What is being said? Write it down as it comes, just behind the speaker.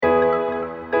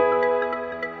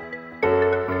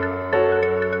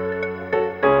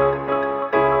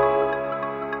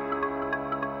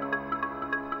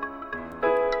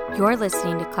You're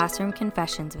listening to Classroom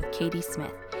Confessions with Katie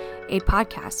Smith, a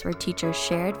podcast where teachers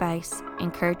share advice,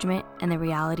 encouragement, and the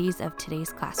realities of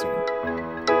today's classroom.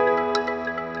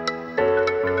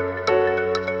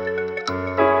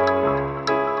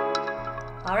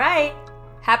 All right,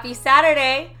 happy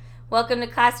Saturday. Welcome to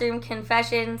Classroom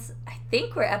Confessions. I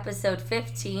think we're episode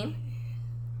 15.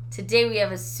 Today we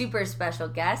have a super special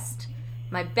guest.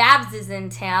 My Babs is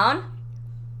in town.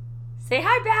 Say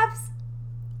hi, Babs.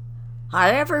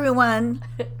 Hi, everyone.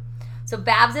 So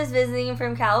Babs is visiting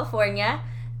from California,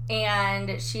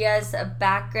 and she has a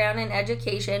background in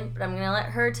education, but I'm going to let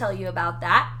her tell you about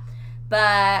that.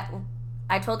 But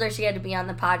I told her she had to be on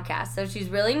the podcast, so she's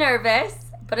really nervous,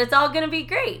 but it's all going to be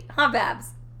great. Huh,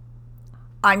 Babs?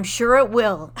 I'm sure it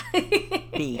will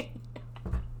be.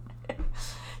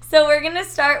 So we're going to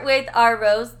start with our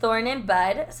rose, thorn, and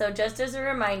bud. So just as a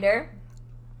reminder,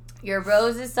 your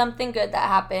rose is something good that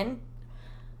happened.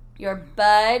 Your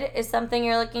bud is something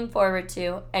you're looking forward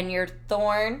to, and your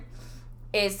thorn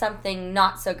is something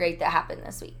not so great that happened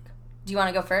this week. Do you want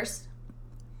to go first?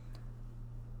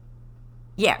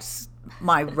 Yes,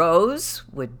 my rose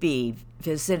would be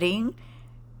visiting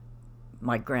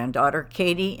my granddaughter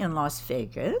Katie in Las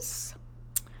Vegas.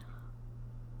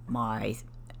 My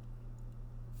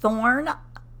thorn,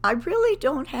 I really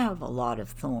don't have a lot of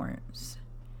thorns.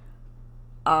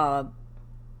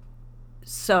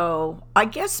 So I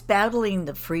guess battling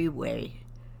the freeway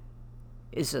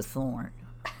is a thorn.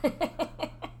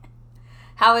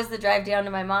 How was the drive down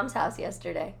to my mom's house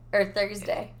yesterday or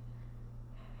Thursday?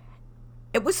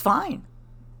 It was fine.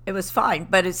 It was fine,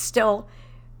 but it's still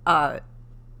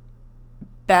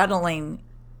battling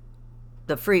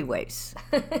the freeways.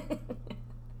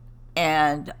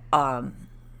 And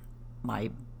my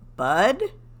bud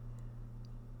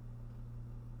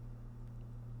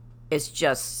is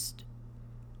just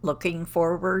looking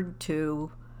forward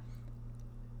to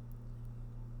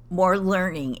more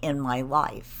learning in my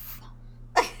life.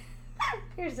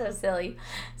 You're so silly.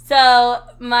 So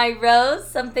my rose,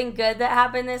 something good that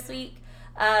happened this week.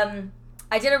 I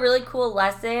did a really cool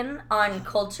lesson on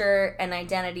culture and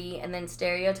identity and then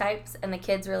stereotypes, and the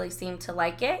kids really seemed to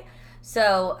like it.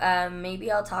 So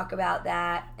maybe I'll talk about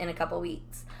that in a couple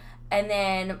weeks. And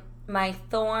then my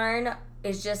thorn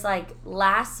is just like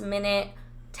last minute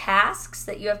tasks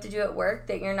that you have to do at work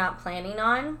that you're not planning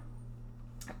on.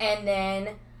 And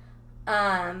then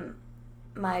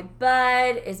my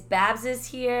bud is Babs is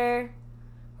here.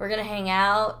 We're going to hang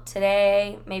out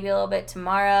today, maybe a little bit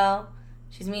tomorrow.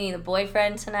 She's meeting the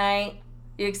boyfriend tonight.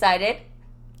 You excited?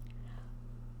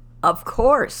 Of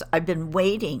course. I've been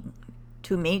waiting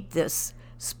to meet this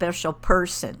special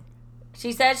person.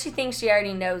 She said she thinks she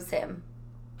already knows him.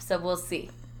 So we'll see.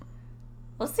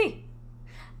 We'll see.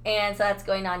 And so that's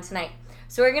going on tonight.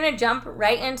 So we're going to jump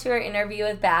right into our interview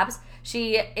with Babs.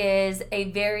 She is a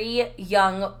very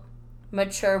young,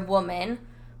 mature woman,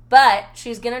 but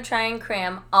she's going to try and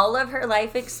cram all of her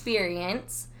life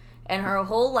experience and her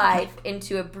whole life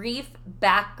into a brief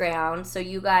background so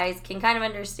you guys can kind of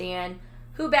understand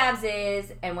who Babs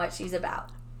is and what she's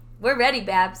about. We're ready,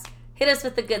 Babs. Hit us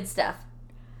with the good stuff.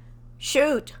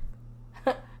 Shoot.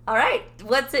 All right.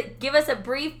 Give us a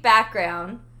brief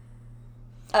background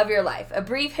of your life, a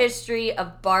brief history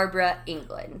of Barbara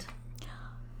England.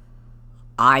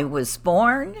 I was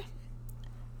born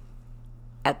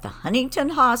at the Huntington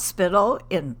Hospital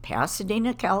in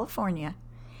Pasadena, California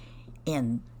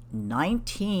in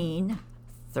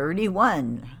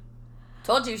 1931.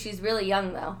 Told you she's really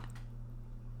young, though.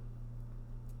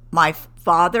 My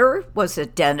father was a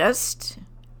dentist.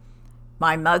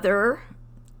 My mother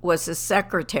was a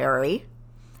secretary.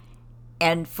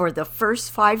 And for the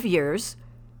first 5 years,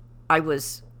 I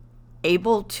was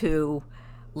able to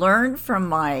learn from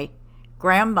my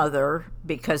grandmother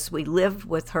because we lived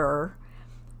with her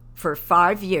for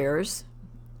 5 years,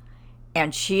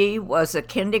 and she was a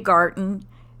kindergarten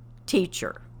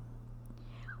teacher.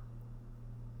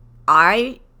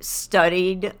 I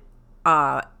studied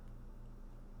at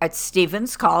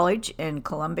Stevens College in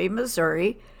Columbia,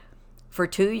 Missouri for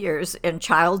 2 years in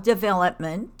child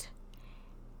development,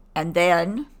 and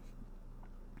then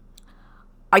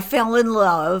I fell in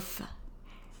love,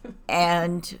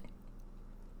 and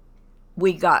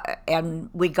we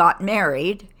got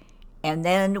married, and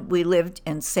then we lived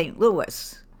in St.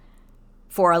 Louis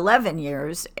for 11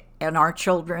 years, and our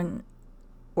children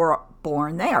were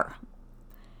born there.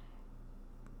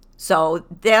 So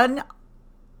then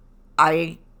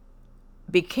I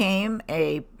became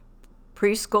a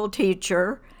preschool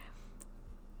teacher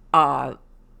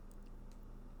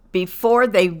before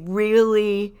they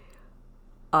really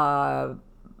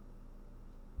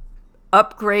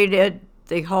upgraded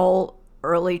the whole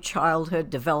early childhood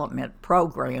development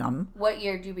program. What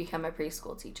year did you become a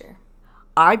preschool teacher?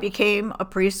 I became a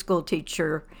preschool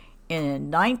teacher in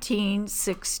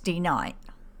 1969.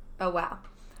 Oh, wow.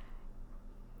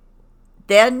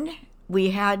 Then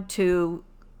we had to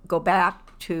go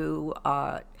back to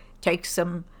take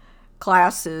some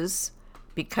classes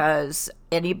because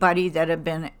anybody that had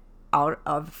been out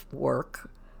of work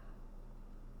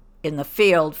in the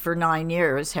field for 9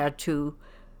 years had to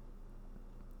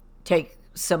take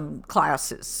some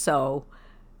classes. So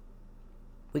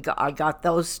I got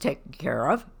those taken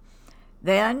care of.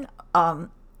 Then I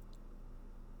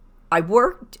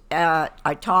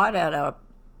taught at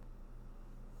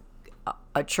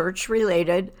a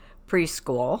church-related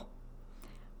preschool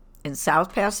in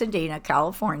South Pasadena,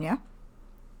 California,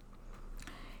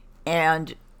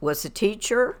 and was a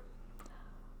teacher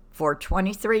for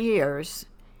 23 years.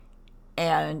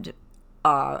 And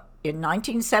in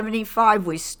 1975,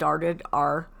 we started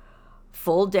our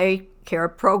full day care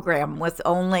program with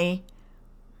only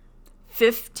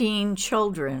 15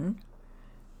 children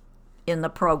in the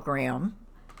program.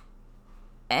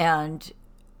 And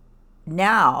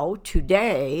now,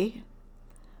 today,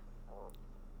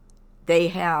 they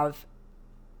have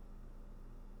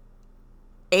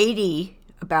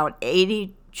about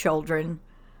 80 children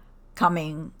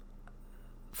coming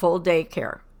full day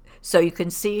care. So you can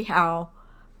see how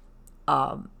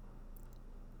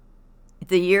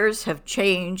the years have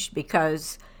changed,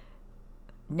 because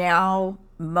now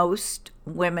most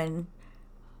women,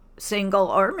 single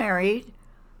or married,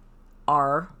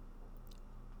 are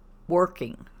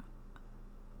working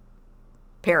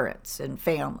parents and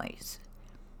families.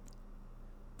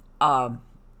 I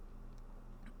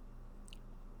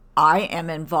am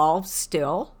involved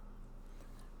still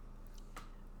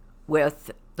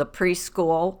with the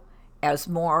preschool as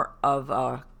more of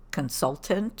a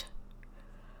consultant.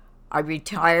 I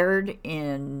retired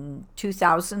in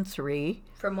 2003.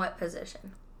 From what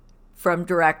position? From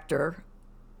director.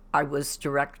 I was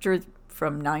director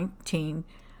from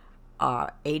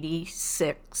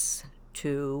 1986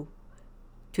 to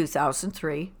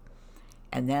 2003.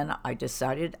 And then I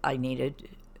decided I needed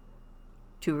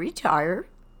to retire.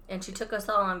 And she took us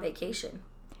all on vacation.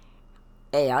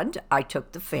 And I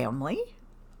took the family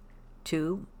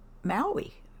to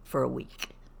Maui for a week.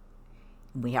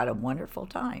 We had a wonderful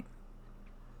time.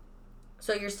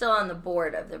 So you're still on the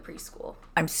board of the preschool?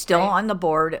 I'm still right? on the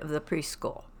board of the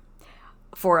preschool.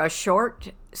 For a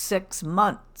short 6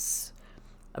 months,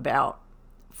 about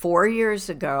 4 years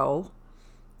ago,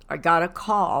 I got a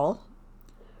call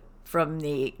from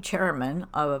the chairman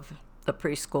of the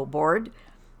preschool board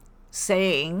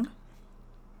saying,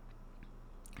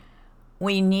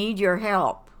 "We need your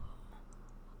help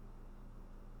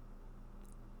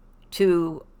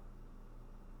to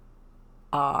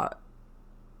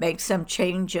make some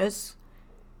changes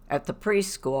at the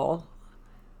preschool.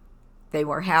 They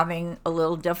were having a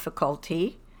little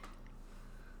difficulty.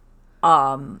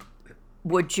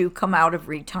 Would you come out of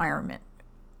retirement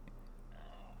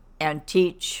and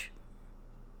teach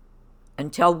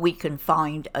until we can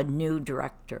find a new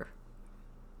director?"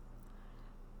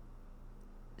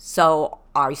 So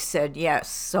I said yes.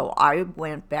 So I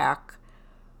went back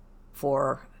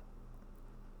for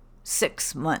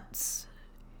 6 months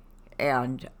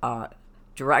and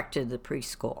directed the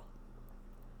preschool.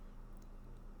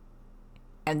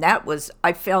 And that was,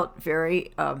 I felt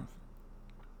very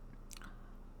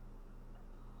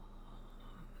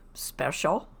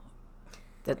special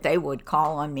that they would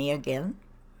call on me again.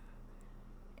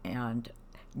 And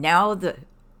now the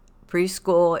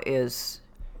preschool is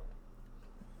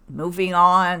moving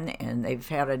on, and they've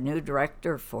had a new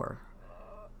director for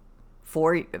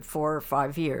 4 or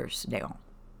 5 years now.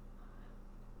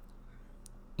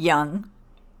 Young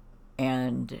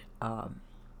and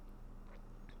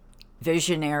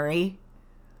visionary,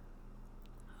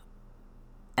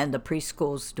 and the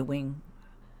preschool's doing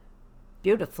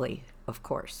beautifully, of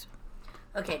course.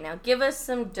 Okay, now give us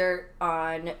some dirt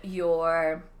on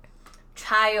your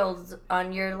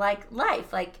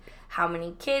life. Like, how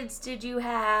many kids did you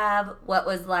have?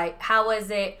 How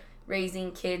was it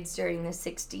raising kids during the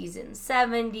 60s and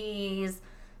 70s?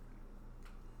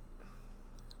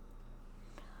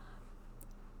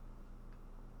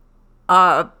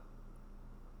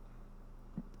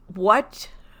 What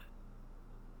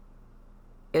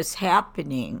is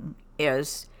happening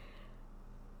is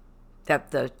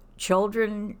that the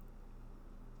children,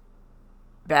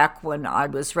 back when I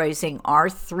was raising our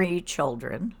 3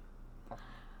 children,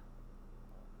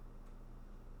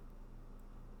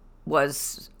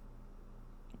 was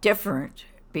different,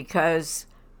 because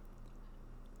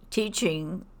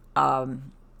teaching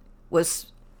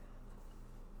was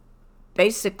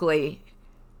basically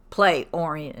play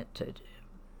oriented.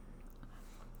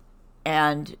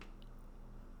 And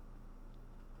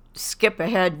skip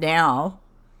ahead now,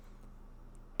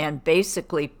 and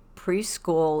basically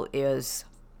preschool is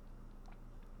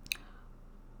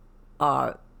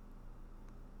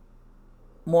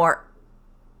more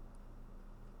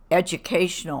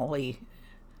educationally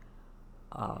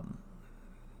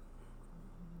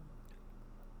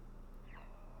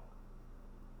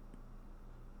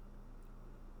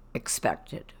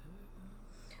expected.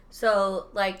 So,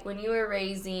 like, when you were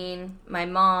raising my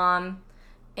mom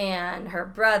and her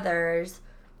brothers,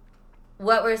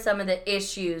 what were some of the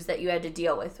issues that you had to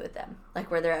deal with them?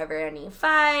 Like, were there ever any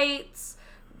fights?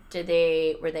 Were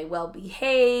they well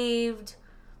behaved?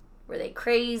 Were they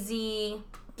crazy?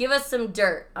 Give us some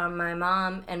dirt on my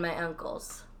mom and my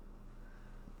uncles.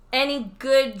 Any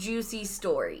good juicy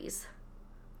stories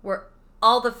where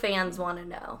all the fans want to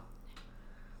know.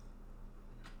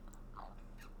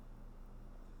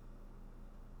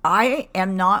 I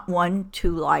am not one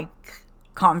to like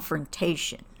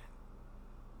confrontation.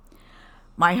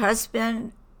 My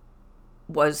husband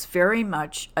was very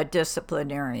much a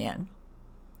disciplinarian.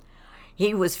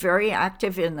 He was very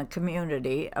active in the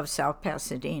community of South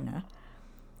Pasadena,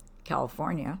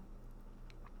 California,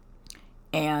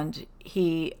 and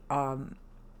he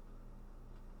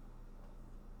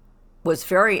was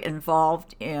very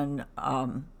involved in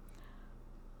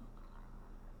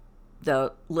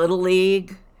the Little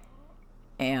League,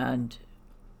 and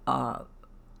the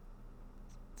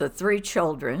three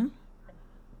children,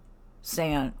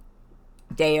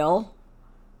 Dale,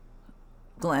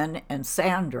 Glenn, and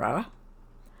Sandra,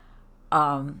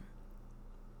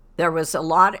 there was a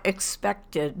lot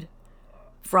expected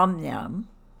from them.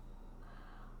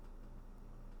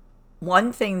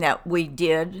 One thing that we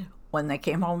did when they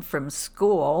came home from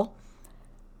school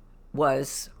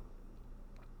was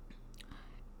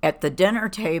at the dinner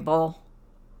table,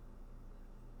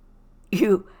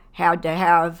 you had to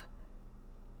have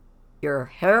your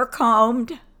hair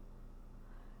combed.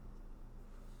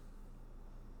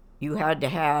 You had to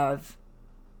have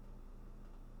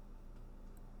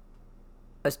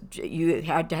a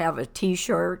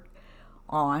t-shirt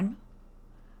on,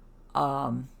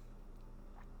 and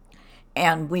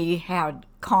we had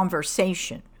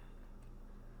conversation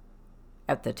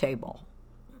at the table.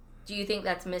 Do you think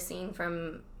that's missing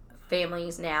from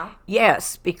families now?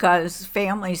 Yes, because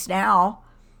families now,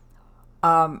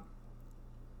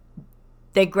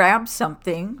 they grab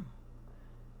something,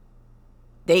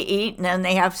 they eat, and then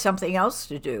they have something else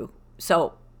to do.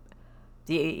 So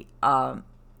the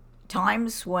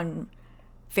times when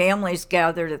families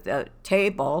gathered at the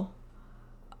table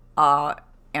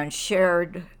and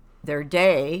shared their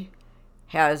day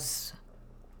has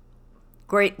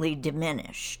greatly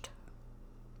diminished.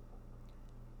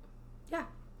 Yeah.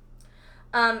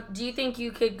 Do you think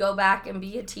you could go back and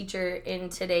be a teacher in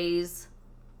today's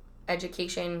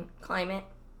education climate?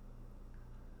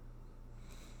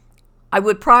 I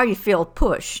would probably feel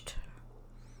pushed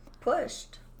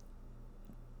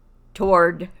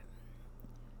toward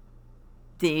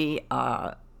the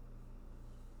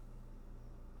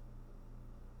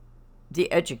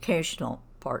educational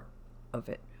part of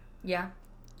it. Yeah.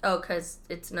 Oh, because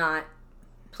it's not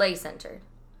play-centered.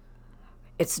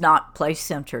 It's not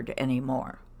play-centered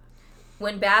anymore.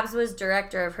 When Babs was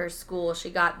director of her school, she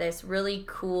got this really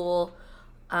cool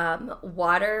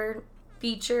water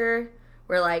feature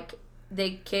where, like,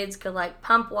 the kids could, like,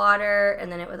 pump water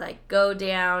and then it would, like, go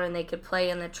down and they could play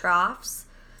in the troughs.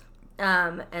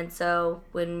 And so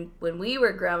when we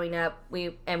were growing up,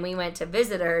 we went to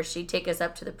visit her, she'd take us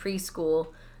up to the preschool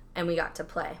and we got to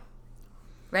play.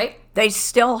 Right? They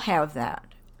still have that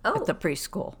at the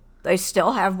preschool. They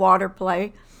still have water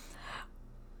play.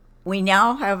 We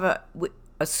now have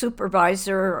a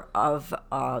supervisor of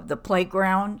the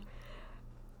playground.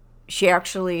 She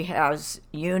actually has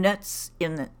units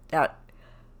in that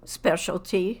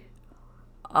specialty.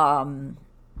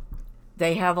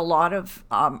 They have a lot of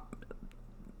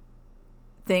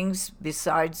things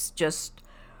besides just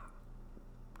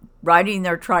riding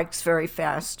their trikes very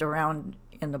fast around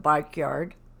in the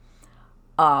backyard.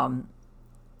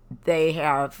 They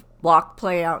have block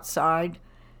play outside.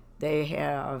 They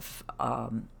have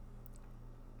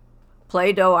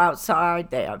Play-Doh outside.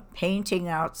 They have painting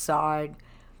outside.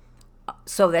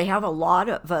 So they have a lot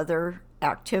of other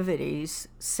activities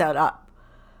set up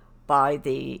by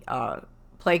the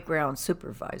playground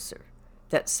supervisor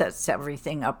that sets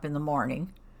everything up in the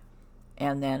morning,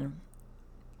 and then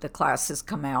the classes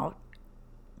come out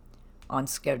on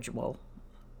schedule.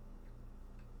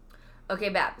 Okay,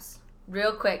 Babs,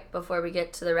 real quick before we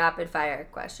get to the rapid fire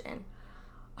question.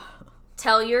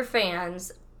 Tell your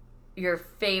fans your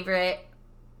favorite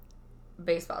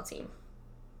baseball team.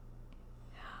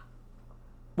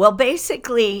 Well,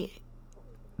 basically,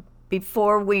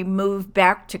 before we moved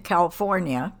back to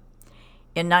California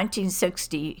in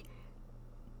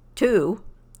 1962,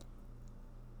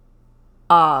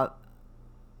 my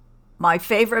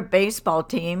favorite baseball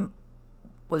team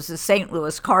was the St.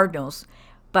 Louis Cardinals.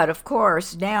 But of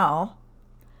course, now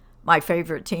my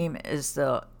favorite team is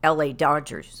the LA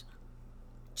Dodgers.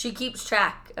 She keeps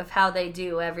track of how they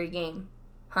do every game,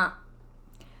 huh?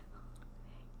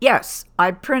 Yes,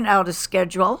 I print out a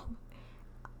schedule.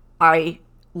 I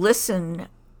listen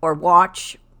or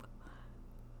watch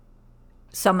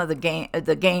some of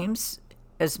the games,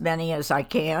 as many as I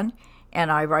can,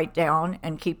 and I write down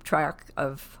and keep track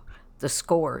of the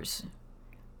scores.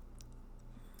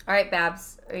 All right,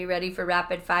 Babs, are you ready for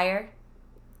rapid fire?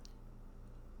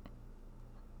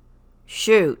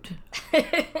 Shoot.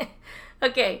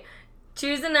 Okay,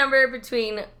 choose a number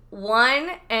between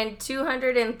 1 and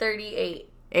 238.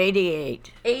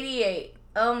 88. 88.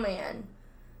 Oh, man.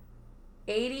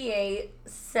 88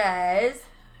 says,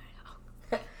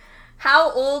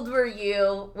 how old were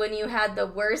you when you had the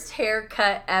worst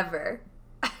haircut ever?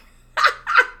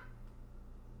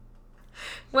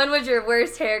 When was your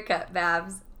worst haircut,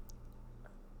 Babs?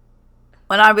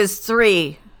 When I was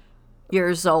 3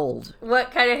 years old.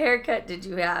 What kind of haircut did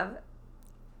you have?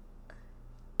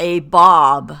 A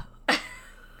bob.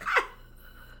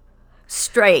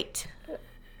 Straight.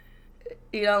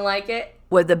 You don't like it?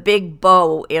 With a big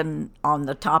bow on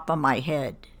the top of my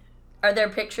head. Are there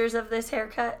pictures of this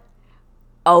haircut?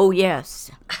 Oh,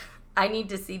 yes. I need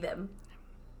to see them.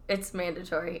 It's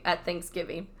mandatory at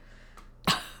Thanksgiving.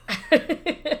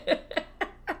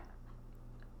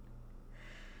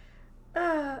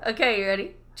 Okay, you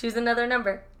ready? Choose another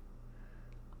number.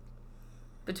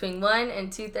 Between 1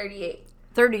 and 238.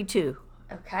 32.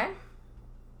 Okay.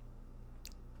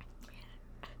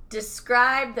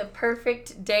 Describe the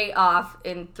perfect day off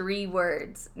in 3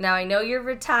 words. Now, I know you're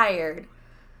retired,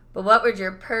 but what would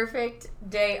your perfect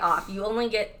day off? You only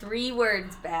get 3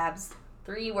 words, Babs.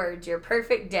 3 words. Your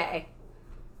perfect day.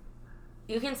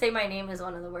 You can say my name is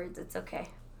one of the words. It's okay.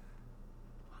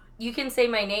 You can say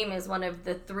my name is one of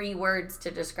the 3 words to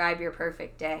describe your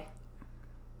perfect day.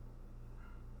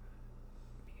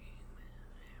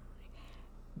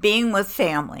 Being with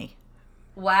family.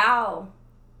 Wow.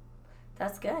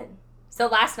 That's good. So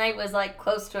last night was like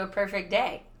close to a perfect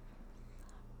day.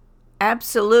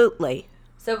 Absolutely.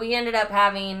 So we ended up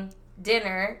having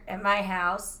dinner at my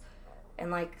house and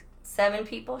like 7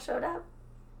 people showed up.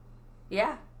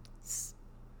 Yeah.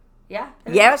 Yeah.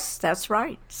 Yes, that's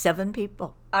right. 7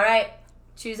 people. All right.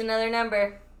 Choose another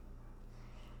number.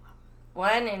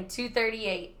 1 and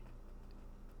 238.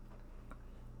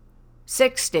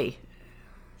 60.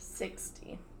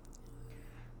 60.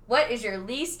 What is your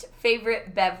least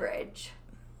favorite beverage?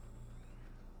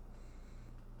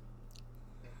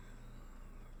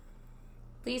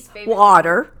 Least favorite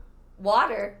Water.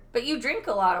 Water? But you drink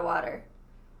a lot of water.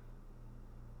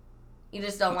 You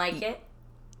just don't like it?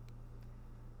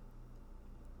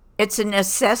 It's a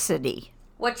necessity.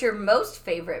 What's your most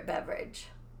favorite beverage?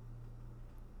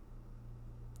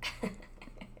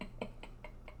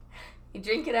 You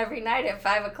drink it every night at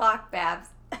 5 o'clock, Babs.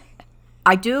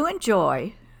 I do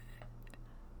enjoy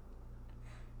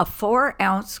a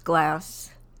 4-ounce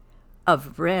glass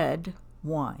of red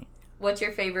wine. What's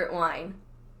your favorite wine?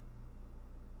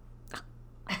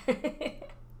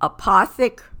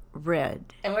 Apothic Red.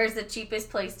 And where's the cheapest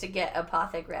place to get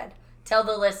Apothic Red? Tell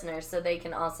the listeners so they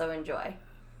can also enjoy.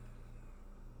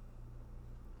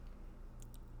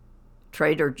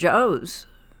 Trader Joe's.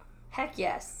 Heck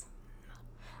yes.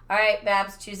 All right,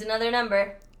 Babs, choose another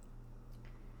number.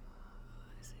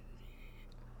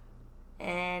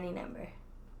 Any number.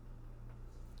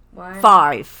 1.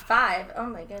 5. 5. Oh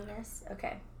my goodness.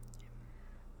 Okay.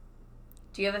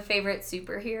 Do you have a favorite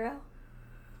superhero?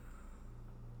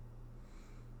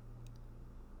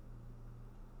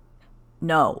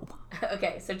 No.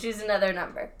 Okay, so choose another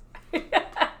number.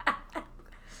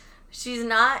 She's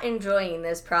not enjoying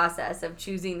this process of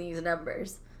choosing these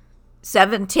numbers.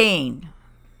 17.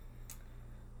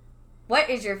 What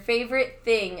is your favorite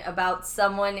thing about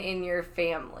someone in your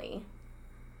family?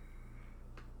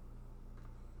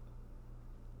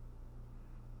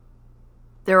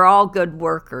 They're all good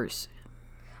workers.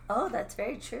 Oh, that's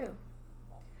very true.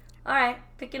 All right,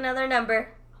 pick another number.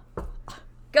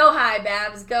 Go high,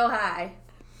 Babs. Go high.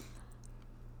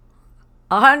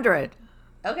 100.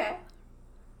 Okay.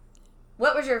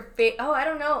 What was your I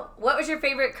don't know. What was your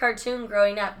favorite cartoon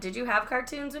growing up? Did you have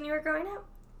cartoons when you were growing up?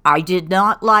 I did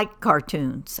not like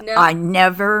cartoons. No? I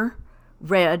never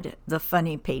read the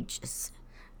funny pages.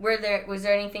 Was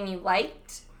there anything you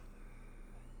liked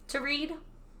to read?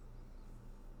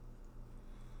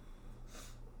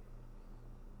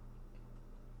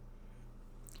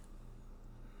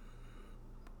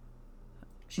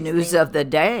 News of the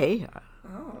day.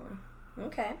 Oh,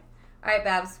 okay. All right,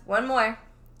 Babs, one more.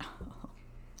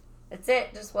 That's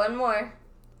it, just one more.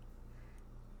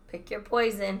 Pick your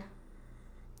poison.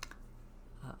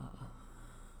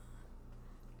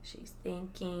 She's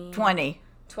thinking. 20.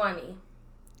 20.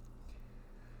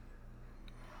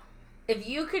 If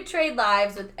you could trade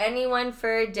lives with anyone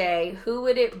for a day, who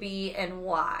would it be and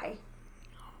why?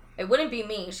 It wouldn't be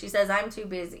me. She says I'm too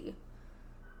busy.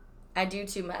 I do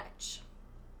too much.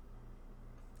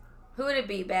 Who would it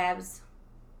be, Babs?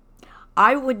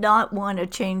 I would not want to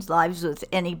change lives with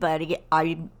anybody.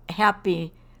 I'm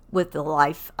happy with the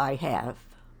life I have.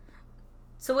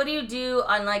 So what do you do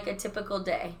on like a typical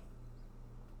day?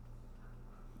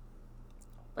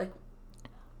 Like,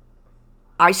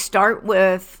 I start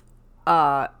with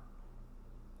a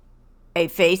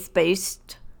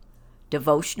faith-based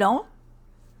devotional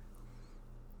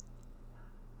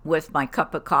with my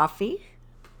cup of coffee.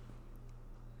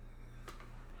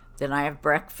 Then I have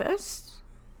breakfast.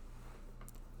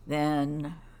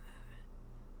 Then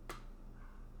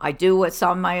I do what's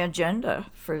on my agenda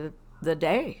for the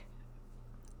day.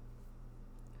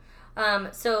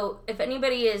 So if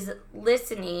anybody is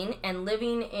listening and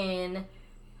living in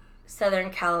Southern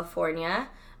California,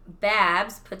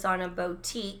 Babs puts on a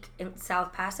boutique in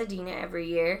South Pasadena every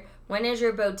year. When is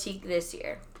your boutique this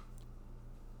year?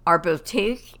 Our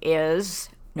boutique is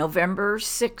November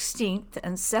 16th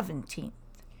and 17th.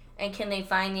 And can they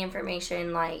find the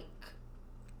information, like,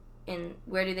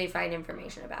 where do they find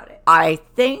information about it? I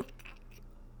think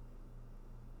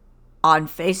on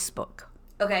Facebook.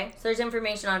 Okay, so there's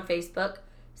information on Facebook.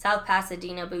 South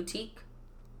Pasadena Boutique.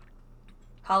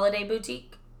 Holiday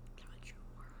Boutique.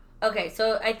 Okay,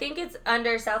 so I think it's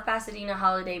under South Pasadena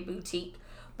Holiday Boutique.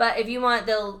 But if you want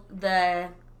the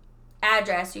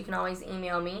address, you can always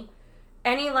email me.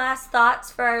 Any last thoughts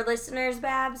for our listeners,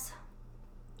 Babs?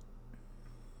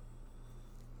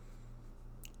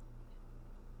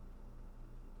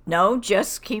 No,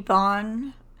 just keep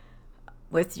on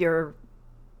with your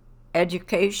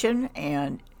education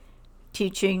and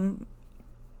teaching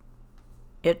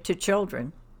it to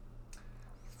children.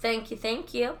 Thank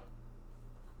you.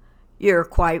 You're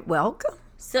quite welcome.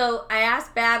 So I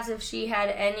asked Babs if she had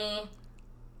any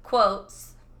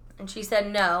quotes, and she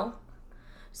said no.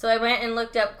 So I went and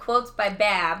looked up quotes by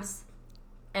Babs,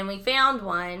 and we found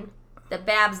one that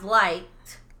Babs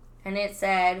liked, and it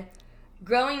said,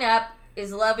 "Growing up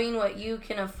is loving what you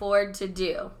can afford to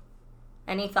do."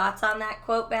 Any thoughts on that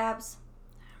quote, Babs?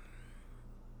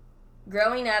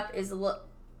 Growing up is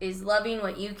loving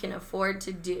what you can afford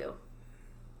to do.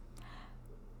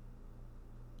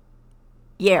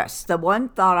 Yes, the one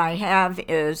thought I have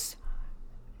is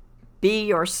be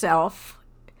yourself.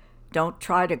 Don't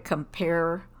try to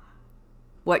compare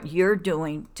what you're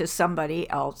doing to somebody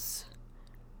else.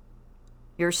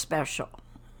 You're special.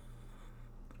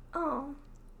 Oh,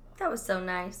 that was so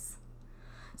nice.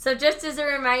 So just as a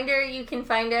reminder, you can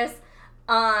find us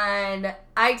on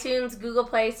iTunes, Google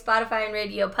Play, Spotify, and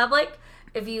Radio Public.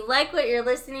 If you like what you're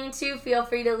listening to, feel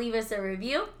free to leave us a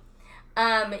review.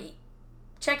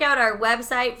 Check out our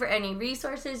website for any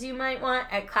resources you might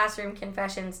want at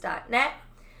classroomconfessions.net.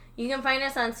 You can find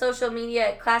us on social media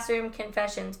at Classroom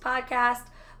Confessions Podcast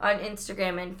on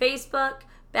Instagram and Facebook.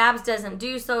 Babs doesn't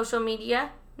do social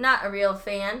media, not a real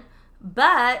fan,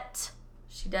 but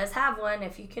she does have one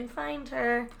if you can find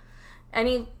her.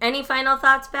 Any final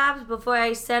thoughts, Babs, before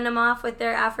I send them off with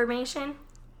their affirmation?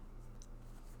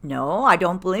 No, I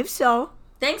don't believe so.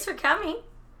 Thanks for coming.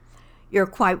 You're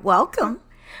quite welcome.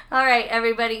 All right,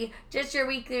 everybody, just your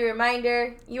weekly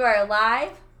reminder, you are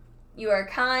alive, you are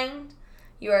kind,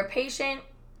 you are patient,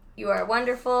 you are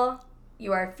wonderful,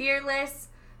 you are fearless,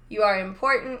 you are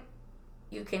important,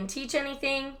 you can teach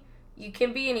anything, you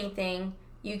can be anything,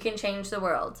 you can change the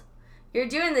world. You're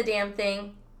doing the damn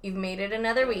thing. You've made it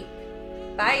another week.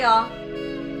 Bye, y'all.